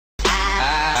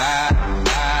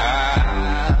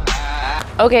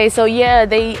Okay, so yeah,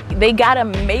 they got a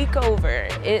makeover.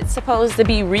 It's supposed to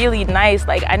be really nice.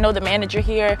 Like, I know the manager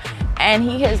here, and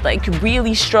he has like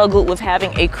really struggled with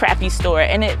having a crappy store,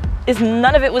 and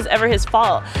none of it was ever his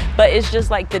fault, but it's just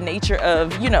like the nature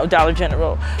of, you know, Dollar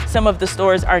General. Some of the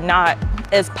stores are not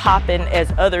as poppin'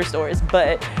 as other stores,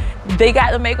 but they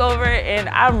got the makeover, and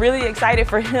I'm really excited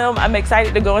for him. I'm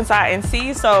excited to go inside and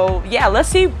see. So yeah, let's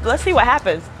see what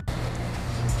happens.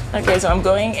 Okay, so I'm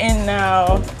going in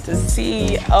now to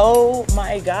see. Oh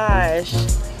my gosh.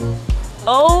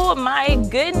 Oh my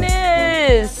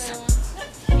goodness.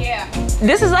 Yeah.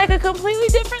 This is like a completely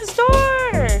different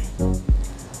store.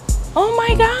 Oh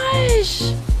my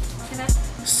gosh.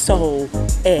 So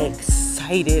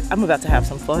excited. I'm about to have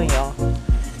some fun, y'all.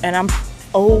 And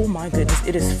oh my goodness,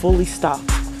 it is fully stocked.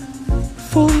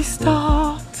 Fully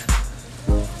stocked.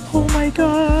 Oh my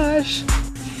gosh.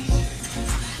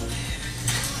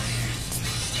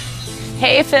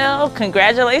 Hey Phil,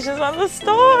 congratulations on the store.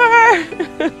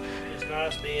 It's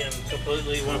nice being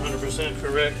completely 100%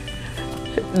 correct.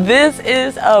 This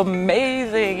is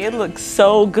amazing. It looks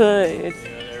so good. Yeah,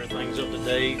 everything's up to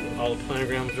date. All the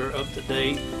planograms are up to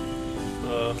date.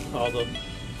 All the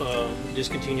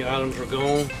discontinued items are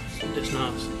gone. It's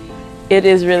nice. It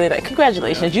is really nice.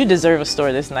 Congratulations, you deserve a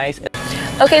store this nice.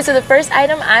 Okay, so the first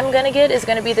item I'm gonna get is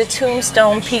gonna be the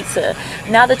Tombstone Pizza.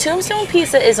 Now the Tombstone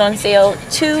Pizza is on sale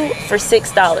 2 for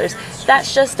 $6.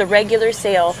 That's just the regular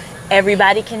sale.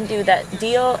 Everybody can do that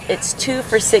deal. It's 2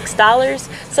 for $6.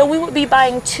 So we would be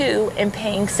buying 2 and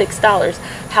paying $6.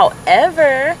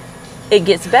 However, it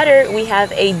gets better. We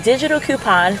have a digital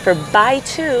coupon for buy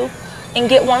 2 and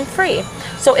get 1 free.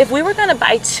 So if we were gonna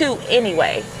buy 2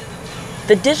 anyway,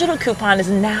 the digital coupon is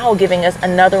now giving us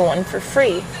another one for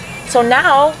free. So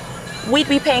now we'd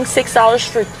be paying $6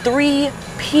 for 3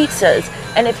 pizzas.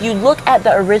 And if you look at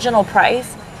the original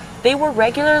price, they were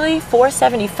regularly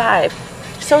 $4.75.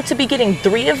 So to be getting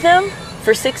 3 of them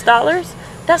for $6,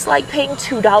 that's like paying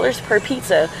 $2 per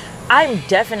pizza. I'm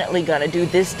definitely gonna do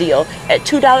this deal. At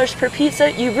 $2 per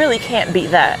pizza, you really can't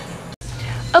beat that.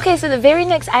 Okay, so the very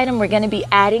next item we're going to be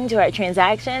adding to our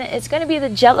transaction is going to be the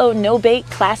Jell-O No-Bake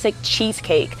Classic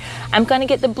Cheesecake. I'm going to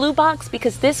get the blue box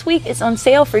because this week it's on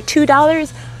sale for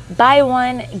 $2. Buy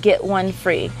 1, get 1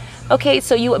 free. Okay,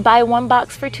 so you would buy 1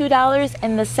 box for $2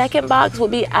 and the second box will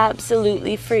be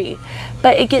absolutely free.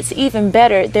 But it gets even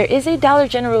better. There is a Dollar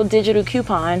General digital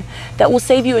coupon that will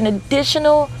save you an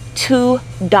additional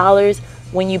 $2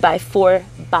 when you buy 4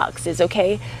 boxes,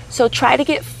 okay? So try to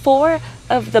get 4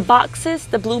 of the boxes,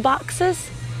 the blue boxes,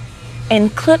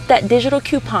 and clip that digital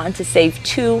coupon to save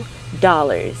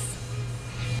 $2.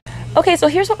 Okay, so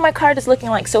here's what my cart is looking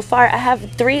like so far. I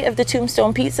have 3 of the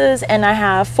Tombstone pizzas and I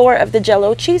have 4 of the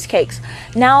Jell-O cheesecakes.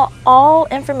 Now, all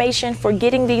information for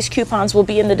getting these coupons will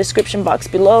be in the description box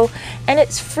below, and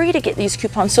it's free to get these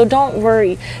coupons, so don't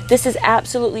worry. This is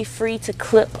absolutely free to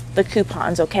clip the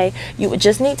coupons, okay? You would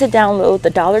just need to download the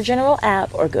Dollar General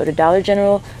app or go to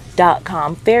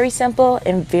dollargeneral.com. Very simple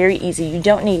and very easy. You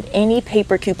don't need any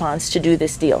paper coupons to do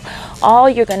this deal. All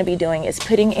you're going to be doing is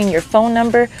putting in your phone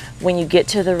number when you get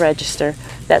to the register.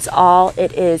 That's all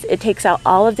it is. It takes out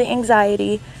all of the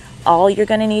anxiety. All you're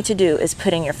going to need to do is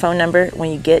put in your phone number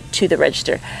when you get to the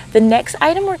register. The next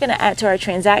item we're going to add to our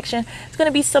transaction is going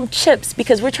to be some chips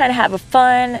because we're trying to have a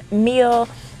fun meal,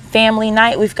 family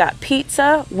night. We've got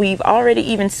pizza. We've already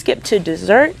even skipped to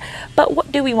dessert. But what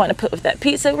do we want to put with that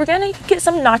pizza? We're going to get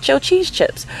some nacho cheese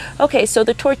chips. Okay, so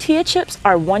the tortilla chips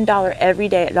are $1 every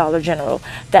day at Dollar General.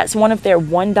 That's one of their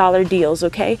 $1 deals,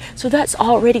 okay? So that's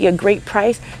already a great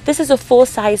price. This is a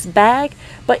full-size bag,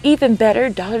 but even better,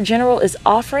 Dollar General is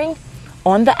offering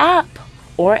on the app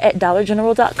or at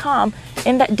dollargeneral.com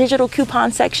in that digital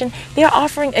coupon section, they're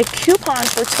offering a coupon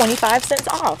for 25 cents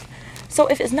off. So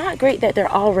if it's not great that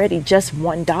they're already just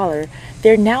 $1,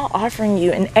 they're now offering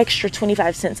you an extra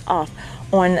 25 cents off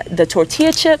on the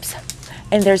tortilla chips.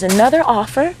 And there's another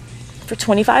offer for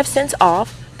 25 cents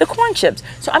off the corn chips.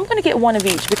 So I'm gonna get 1 of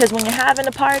each because when you're having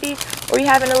a party or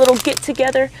you're having a little get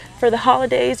together for the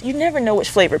holidays, you never know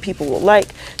which flavor people will like.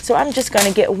 So I'm just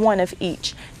gonna get 1 of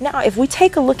each. Now, if we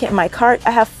take a look at my cart,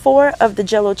 I have 4 of the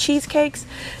Jell-O cheesecakes,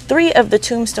 3 of the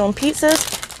Tombstone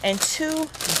pizzas, and 2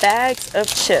 bags of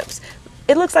chips.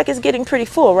 It looks like it's getting pretty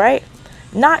full, right?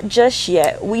 Not just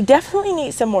yet. We definitely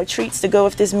need some more treats to go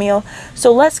with this meal.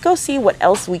 So let's go see what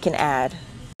else we can add.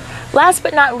 Last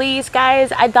but not least,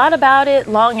 guys, I thought about it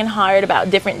long and hard about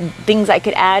different things I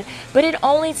could add, but it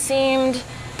only seemed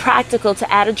practical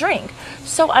to add a drink.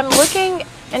 So I'm looking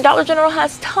And Dollar General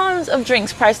has tons of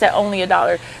drinks priced at only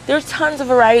 $1. There's tons of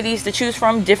varieties to choose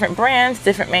from, different brands,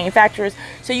 different manufacturers,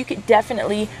 so you could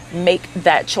definitely make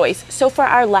that choice. So for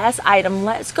our last item,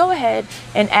 let's go ahead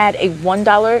and add a $1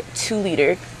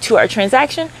 2-liter to our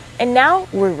transaction, and now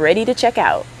we're ready to check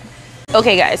out.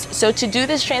 Okay guys, so to do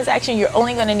this transaction, you're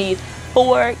only gonna need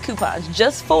 4 coupons,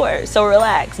 just 4, so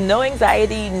relax, no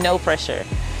anxiety, no pressure.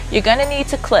 You're gonna need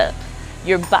to clip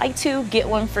your buy 2 get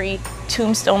 1 free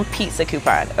Tombstone pizza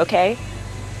coupon, okay?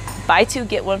 Buy 2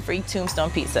 get 1 free Tombstone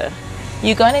pizza.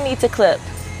 You're gonna need to clip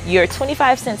your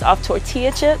 25 cents off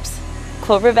tortilla chips,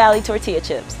 Clover Valley tortilla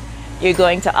chips. You're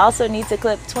going to also need to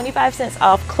clip 25 cents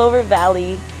off Clover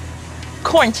Valley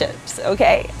corn chips,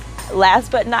 okay?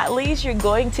 Last but not least, you're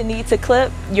going to need to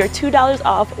clip your $2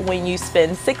 off when you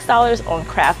spend $6 on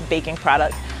Kraft baking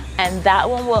products, and that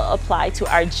one will apply to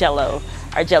our Jello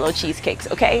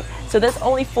cheesecakes, okay? So there's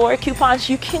only 4 coupons.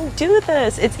 You can do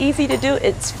this. It's easy to do.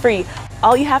 It's free.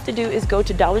 All you have to do is go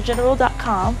to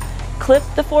dollargeneral.com, clip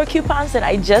the 4 coupons that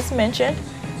I just mentioned,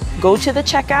 go to the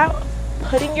checkout,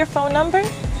 put in your phone number,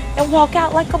 and walk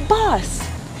out like a boss.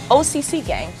 OCC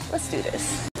gang, let's do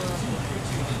this.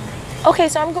 Okay,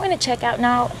 so I'm going to check out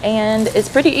now, and it's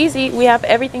pretty easy. We have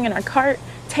everything in our cart.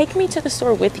 Take me to the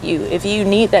store with you. If you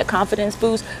need that confidence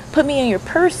boost, put me in your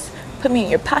purse, put me in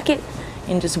your pocket,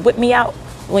 and just whip me out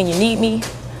when you need me.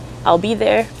 I'll be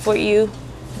there for you.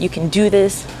 You can do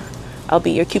this. I'll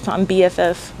be your coupon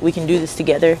BFF. We can do this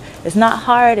together. It's not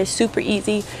hard, it's super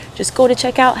easy. Just go to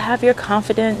checkout, have your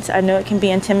confidence. I know it can be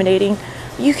intimidating.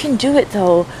 You can do it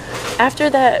though. After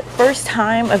that first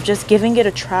time of just giving it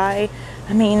a try,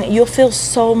 I mean, you'll feel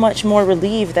so much more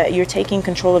relieved that you're taking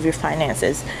control of your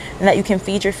finances and that you can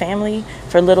feed your family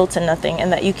for little to nothing,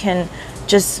 and that you can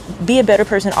just be a better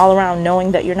person all around,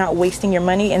 knowing that you're not wasting your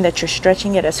money and that you're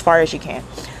stretching it as far as you can.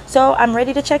 So I'm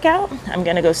ready to check out. I'm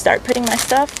gonna go start putting my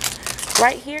stuff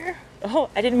right here. Oh,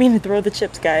 I didn't mean to throw the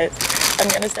chips, guys. I'm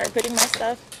gonna start putting my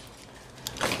stuff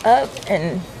up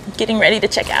and getting ready to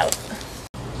check out.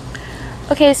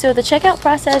 Okay, so the checkout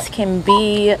process can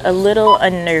be a little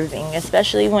unnerving,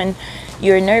 especially when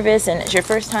you're nervous and it's your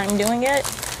first time doing it.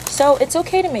 So it's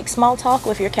okay to make small talk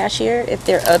with your cashier if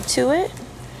they're up to it.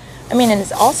 I mean, and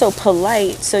it's also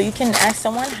polite, so you can ask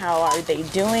someone how are they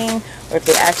doing, or if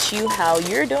they ask you how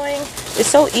you're doing. It's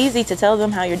so easy to tell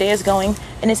them how your day is going,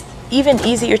 and it's even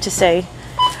easier to say,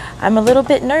 I'm a little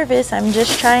bit nervous. I'm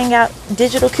just trying out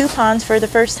digital coupons for the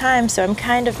first time, so I'm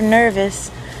kind of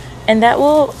nervous. And that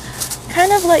will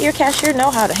kind of let your cashier know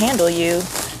how to handle you.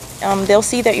 They'll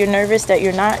see that you're nervous, that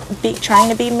you're not trying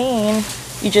to be mean.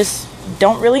 You just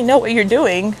don't really know what you're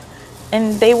doing,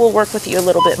 and they will work with you a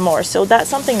little bit more. So that's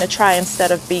something to try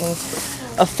instead of being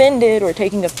offended or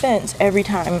taking offense every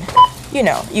time, you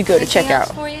know, you go to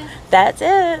checkout. That's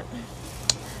it.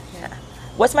 Yeah.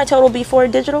 What's my total before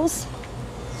digitals?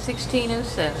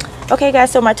 $16.07. Okay,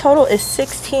 guys, so my total is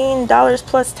 $16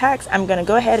 plus tax. I'm gonna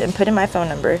go ahead and put in my phone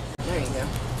number. There you go.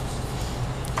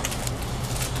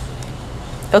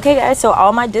 Okay, guys, so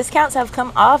all my discounts have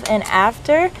come off, and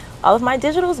after all of my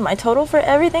digitals, my total for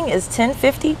everything is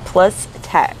 $10.50 plus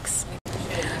tax.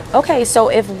 Okay, so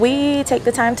if we take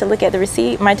the time to look at the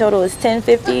receipt, my total is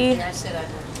 $10.50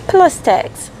 plus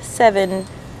tax, 7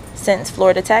 cents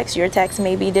Florida tax. Your tax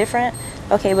may be different.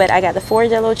 Okay, but I got the 4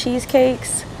 Jello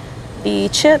cheesecakes, the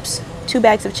chips, 2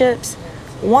 bags of chips,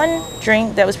 1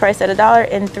 drink that was priced at $1,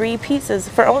 and 3 pizzas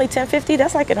for only $10.50.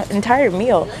 That's like an entire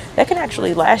meal. That can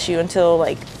actually last you until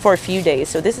like for a few days.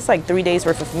 So this is like 3 days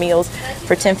worth of meals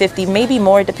for $10.50, maybe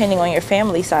more depending on your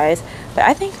family size. But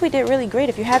I think we did really great.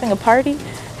 If you're having a party,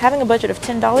 having a budget of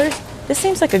 $10, this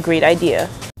seems like a great idea.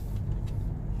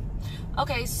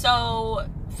 Okay, so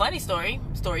funny story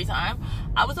time.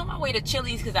 I was on my way to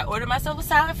Chili's because I ordered myself a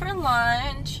salad for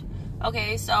lunch.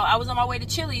 Okay, so I was on my way to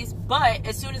Chili's, but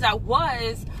as soon as I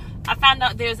found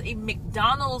out there's a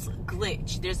McDonald's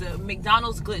glitch. There's a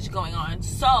McDonald's glitch going on.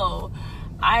 So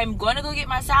I'm going to go get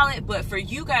my salad, but for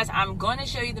you guys, I'm going to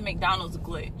show you the McDonald's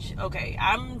glitch. Okay,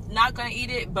 I'm not going to eat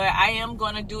it, but I am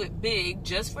going to do it big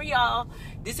just for y'all.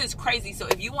 This is crazy. So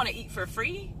if you want to eat for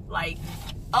free, like,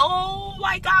 oh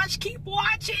my gosh, keep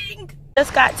watching.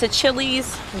 Just got to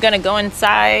Chili's. I'm going to go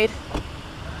inside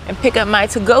and pick up my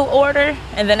to-go order,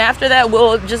 and then after that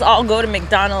we'll just all go to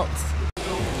McDonald's.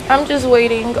 I'm just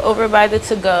waiting over by the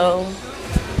to-go.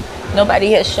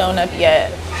 Nobody has shown up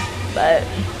yet, but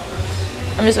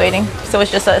I'm just waiting. So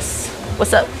it's just us.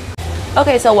 What's up?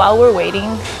 Okay, so while we're waiting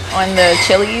on the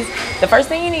Chili's, the first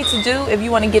thing you need to do if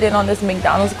you want to get in on this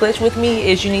McDonald's glitch with me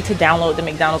is you need to download the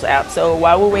McDonald's app. So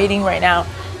while we're waiting right now,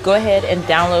 go ahead and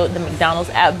download the McDonald's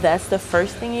app. That's the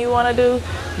first thing you want to do.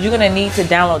 You're gonna need to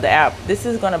download the app. This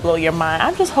is gonna blow your mind.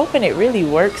 I'm just hoping it really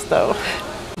works though.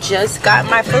 Just got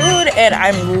my food and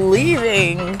I'm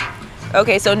leaving.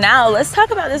 Okay, so now let's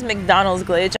talk about this McDonald's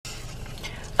glitch.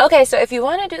 Okay, so if you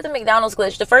want to do the McDonald's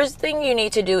glitch, the first thing you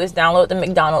need to do is download the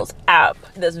McDonald's app.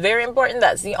 That's very important.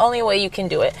 That's the only way you can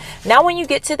do it. Now, when you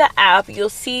get to the app, you'll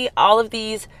see all of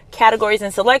these categories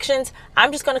and selections.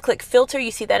 I'm just going to click filter.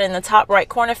 You see that in the top right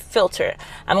corner, filter.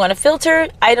 I'm going to filter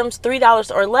items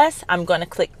 $3 or less. I'm going to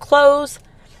click close,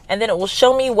 and then it will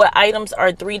show me what items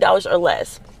are $3 or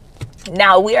less.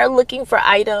 Now, we are looking for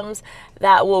items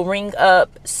that will ring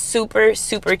up super,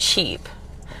 super cheap.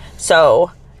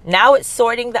 So now it's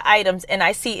sorting the items, and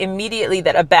I see immediately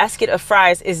that a basket of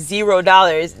fries is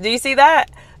 $0. Do you see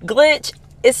that? Glitch.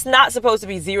 It's not supposed to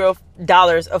be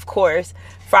 $0, of course.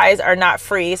 Fries are not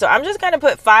free. So I'm just going to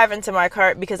put 5 into my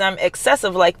cart because I'm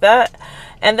excessive like that.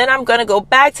 And then I'm going to go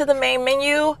back to the main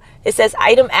menu. It says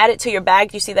item added to your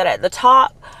bag. You see that at the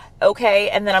top. Okay,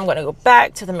 and then I'm going to go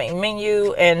back to the main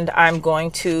menu, and I'm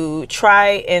going to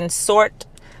try and sort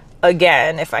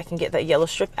again if I can get that yellow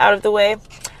strip out of the way.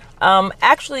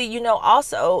 Actually, you know,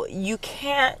 also you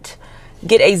can't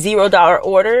get a $0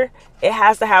 order. It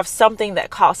has to have something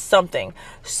that costs something.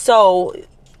 So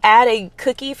add a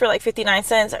cookie for like 59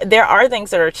 cents. There are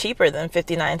things that are cheaper than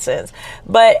 59 cents,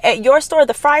 but at your store,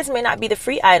 the fries may not be the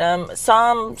free item.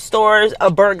 Some stores,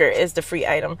 a burger is the free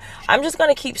item. I'm just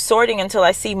going to keep sorting until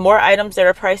I see more items that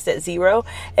are priced at $0.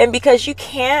 And because you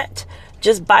can't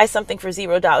just buy something for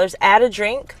 $0, add a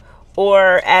drink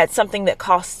or add something that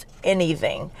costs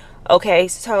anything. Okay,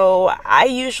 so I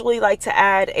usually like to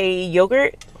add a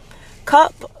yogurt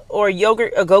cup or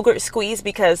a Go-Gurt squeeze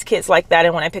because kids like that.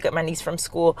 And when I pick up my niece from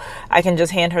school, I can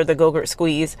just hand her the Go-Gurt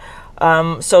squeeze.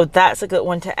 So that's a good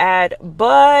one to add.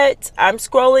 But I'm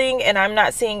scrolling and I'm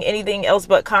not seeing anything else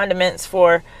but condiments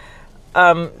for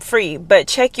free. But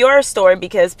check your store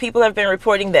because people have been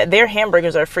reporting that their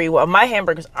hamburgers are free. Well, my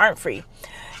hamburgers aren't free.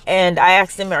 And I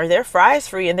asked them, are their fries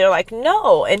free? And they're like,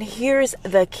 no. And here's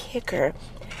the kicker.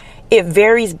 It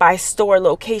varies by store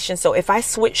location. So if I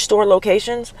switch store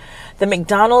locations, the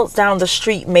McDonald's down the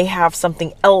street may have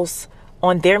something else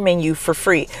on their menu for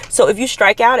free. So if you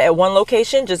strike out at one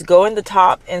location, just go in the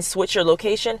top and switch your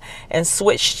location and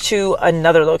switch to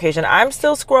another location. I'm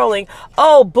still scrolling.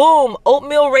 Oh, boom.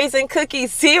 Oatmeal raisin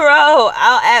cookies, $0.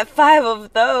 I'll add 5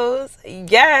 of those.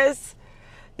 Yes.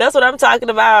 That's what I'm talking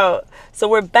about. So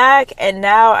we're back, and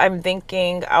now I'm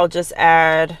thinking I'll just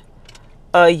add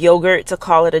a yogurt to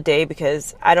call it a day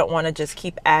because I don't want to just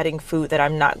keep adding food that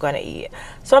I'm not going to eat.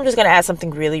 So I'm just going to add something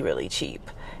really, really cheap.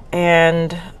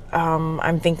 And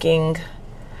I'm thinking,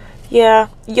 yeah,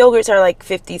 yogurts are like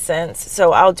 50 cents.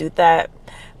 So I'll do that.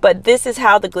 But this is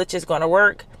how the glitch is going to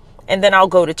work. And then I'll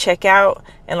go to checkout.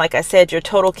 And like I said, your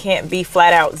total can't be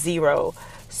flat out $0.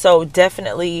 So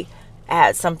definitely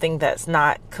add something that's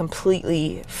not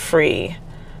completely free.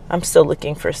 I'm still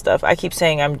looking for stuff. I keep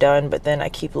saying I'm done, but then I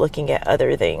keep looking at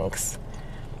other things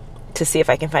to see if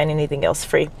I can find anything else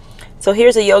free. So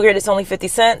here's a yogurt. It's only 50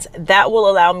 cents. That will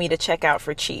allow me to check out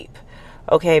for cheap.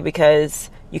 Okay, because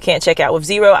you can't check out with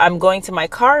 $0. I'm going to my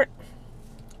cart.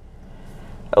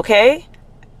 Okay.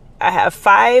 I have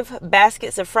 5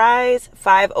 baskets of fries,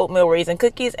 5 oatmeal raisin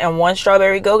cookies, and 1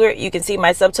 strawberry Go-Gurt. You can see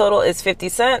my subtotal is 50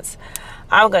 cents.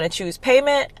 I'm going to choose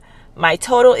payment. My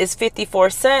total is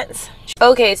 54 cents.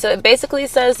 Okay, so it basically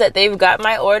says that they've got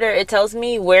my order. It tells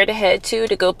me where to head to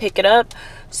go pick it up.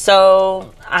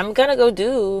 So I'm gonna go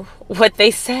do what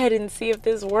they said and see if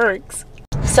this works.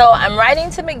 So I'm riding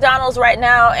to McDonald's right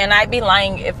now, and I'd be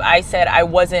lying if I said I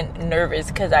wasn't nervous,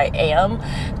 because I am,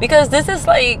 because this is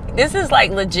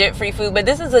like legit free food, but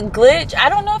this is a glitch. I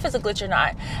don't know if it's a glitch or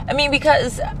not. I mean,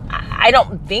 because I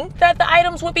don't think that the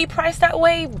items would be priced that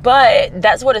way, but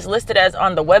that's what it's listed as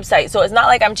on the website. So it's not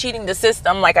like I'm cheating the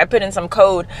system, like I put in some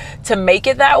code to make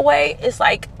it that way. It's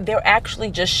like they're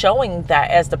actually just showing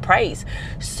that as the price.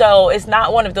 So it's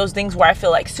not one of those things where I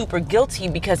feel like super guilty,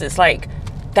 because it's like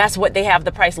that's what they have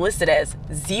the price listed as,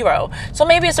 $0. So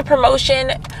maybe it's a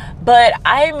promotion, but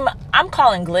I'm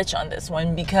calling glitch on this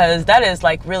one, because that is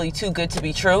like really too good to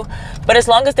be true. But as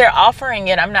long as they're offering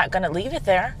it, I'm not gonna leave it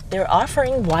there. They're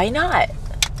offering, why not?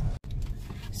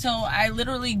 So I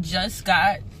literally just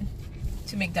got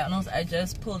to McDonald's. I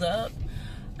just pulled up.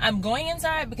 I'm going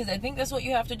inside because I think that's what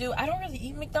you have to do. I don't really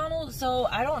eat McDonald's, so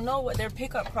I don't know what their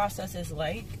pickup process is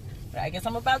like, but I guess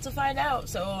I'm about to find out.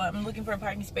 So I'm looking for a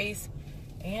parking space,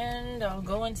 and I'll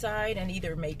go inside and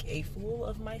either make a fool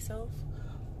of myself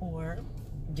or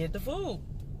get the food.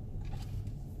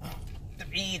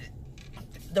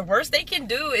 the worst they can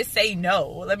do is say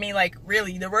no. I mean, like,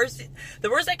 really, the worst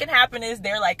that can happen is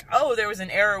they're like, oh, there was an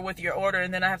error with your order,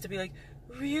 and then I have to be like,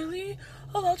 really?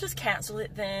 Oh, I'll just cancel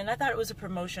it then. I thought it was a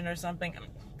promotion or something.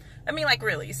 I mean, like,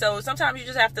 really. So sometimes you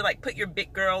just have to, like, put your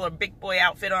big girl or big boy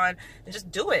outfit on and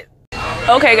just do it.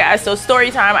 Okay, guys, so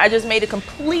story time. I just made a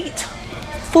complete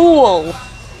fool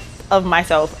of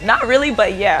myself. Not really,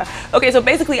 but yeah. Okay, so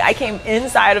basically I came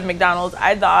inside of McDonald's.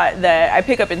 I thought that I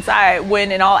pick up inside,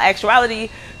 when in all actuality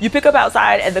you pick up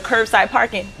outside at the curbside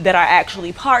parking that I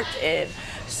actually parked in.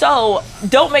 So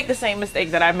don't make the same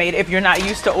mistake that I made if you're not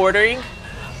used to ordering.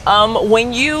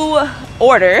 When you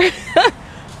order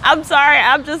I'm sorry,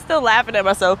 I'm just still laughing at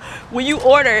myself. When you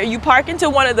order, you park into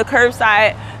one of the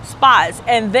curbside spots,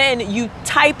 and then you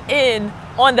type in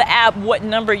on the app what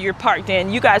number you're parked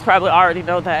in. You guys probably already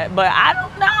know that, but I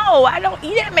don't know. I don't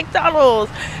eat at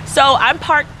McDonald's. So I'm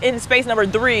parked in space number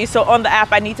 3. So on the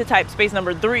app, I need to type space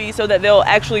number 3 so that they'll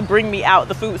actually bring me out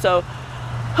the food. So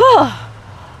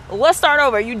let's start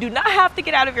over. You do not have to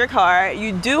get out of your car.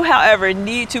 You do, however,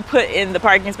 need to put in the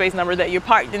parking space number that you're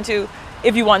parked into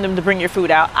if you want them to bring your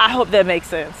food out. I hope that makes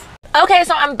sense. Okay,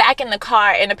 so I'm back in the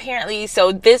car, and apparently,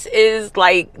 so this is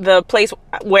like the place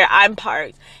where I'm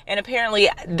parked, and apparently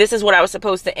this is what I was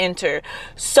supposed to enter.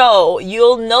 So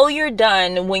you'll know you're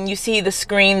done when you see the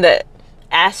screen that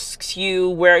asks you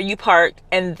where you parked,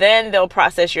 and then they'll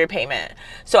process your payment.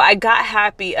 So I got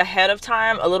happy ahead of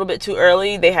time, a little bit too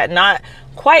early. They had not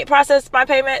quite processed my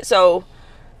payment. So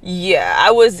yeah,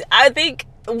 I think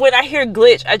when I hear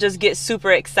glitch, I just get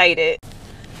super excited.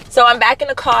 So I'm back in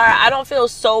the car. I don't feel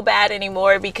so bad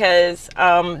anymore because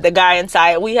the guy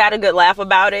inside, we had a good laugh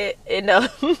about it. And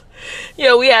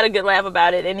we had a good laugh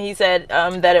about it. And he said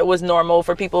that it was normal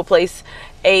for people to place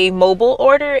a mobile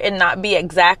order and not be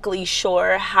exactly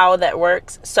sure how that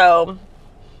works. So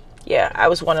yeah, I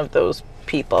was one of those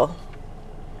people.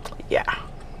 Yeah.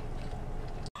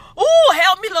 Ooh,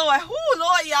 help me, Lord. Ooh,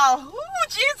 Lord, y'all. Ooh,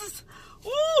 Jesus.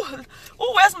 Ooh,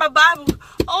 where's my Bible?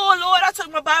 Oh, Lord, I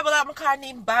took my Bible out of my car. I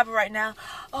need my Bible right now.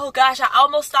 Oh, gosh, I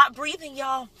almost stopped breathing,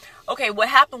 y'all. Okay, what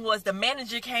happened was the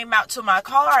manager came out to my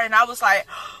car, and I was like,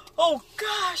 oh,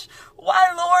 gosh,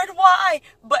 why, Lord, why?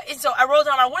 And so I rolled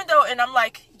down my window, and I'm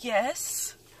like,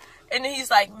 yes. And then he's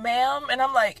like, ma'am. And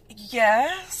I'm like,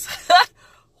 yes.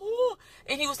 Ooh.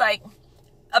 And he was like,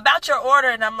 about your order.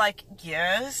 And I'm like,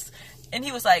 yes. And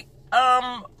he was like,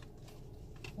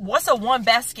 what's a one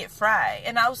basket fry?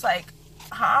 And I was like,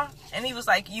 huh? And he was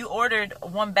like, you ordered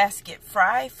one basket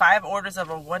fry, 5 orders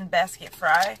of a one basket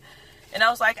fry. And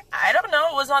I was like, I don't know,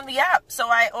 it was on the app, so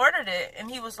I ordered it. And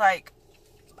he was like,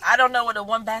 I don't know what a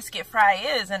one basket fry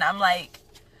is. And I'm like,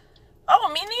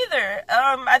 oh, me neither.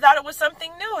 I thought it was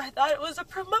something new. I thought it was a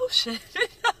promotion.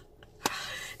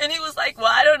 And he was like,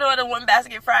 well, I don't know what a one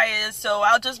basket fry is, so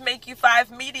I'll just make you 5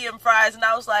 medium fries. And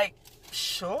I was like,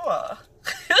 sure.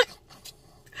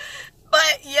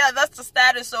 But yeah, that's the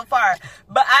status so far.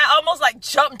 But I almost like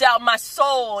jumped out my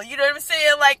soul. You know what I'm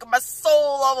saying? Like my soul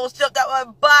almost jumped out my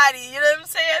body. You know what I'm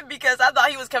saying? Because I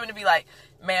thought he was coming to be like,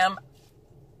 ma'am,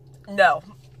 no.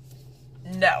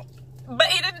 But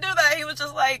he didn't do that. He was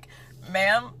just like,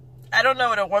 ma'am, I don't know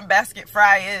what a one basket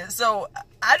fry is. So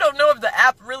I don't know if the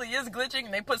app really is glitching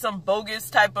and they put some bogus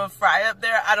type of fry up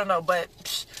there. I don't know, but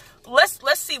let's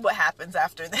see what happens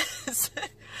after this.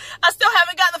 I still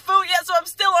haven't got the food yet, so I'm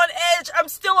still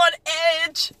on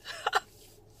edge.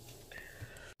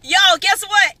 Y'all, guess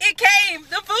what? It came.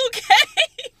 The food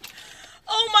came.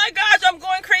 Oh my gosh, I'm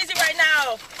going crazy right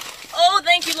now. Oh,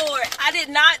 thank you, Lord. I did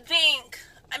not think.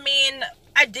 I mean,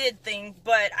 I did think,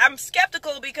 but I'm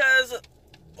skeptical because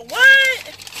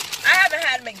what? I haven't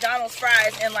had McDonald's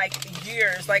fries in like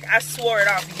years. Like I swore it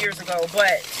off years ago,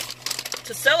 but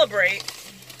to celebrate.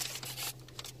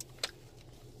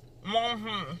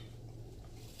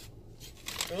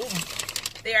 Ooh,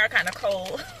 they are kind of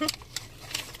cold.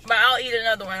 But I'll eat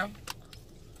another one.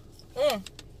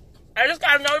 I just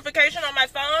got a notification on my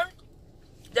phone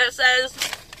that says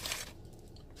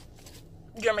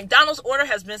your McDonald's order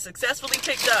has been successfully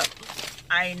picked up.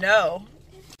 I know.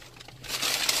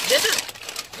 This is,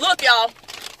 look y'all,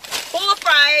 full of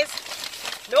fries.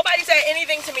 Nobody said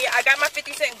anything to me. I got my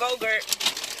 50-cent Go-Gurt.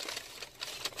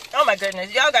 Oh my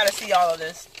goodness, y'all gotta see all of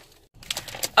this.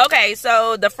 Okay,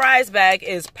 so the fries bag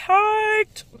is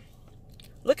packed.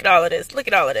 Look at all of this. Look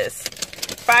at all of this.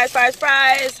 Fries.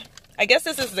 I guess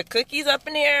this is the cookies up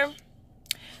in here.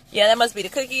 Yeah, that must be the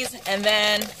cookies. And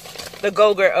then the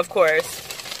Go-Gurt, of course.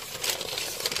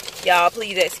 Y'all,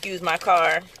 please excuse my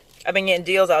car. I've been getting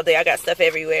deals all day. I got stuff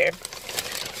everywhere.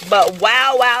 But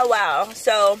wow.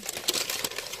 So,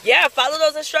 yeah, follow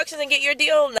those instructions and get your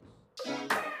deal.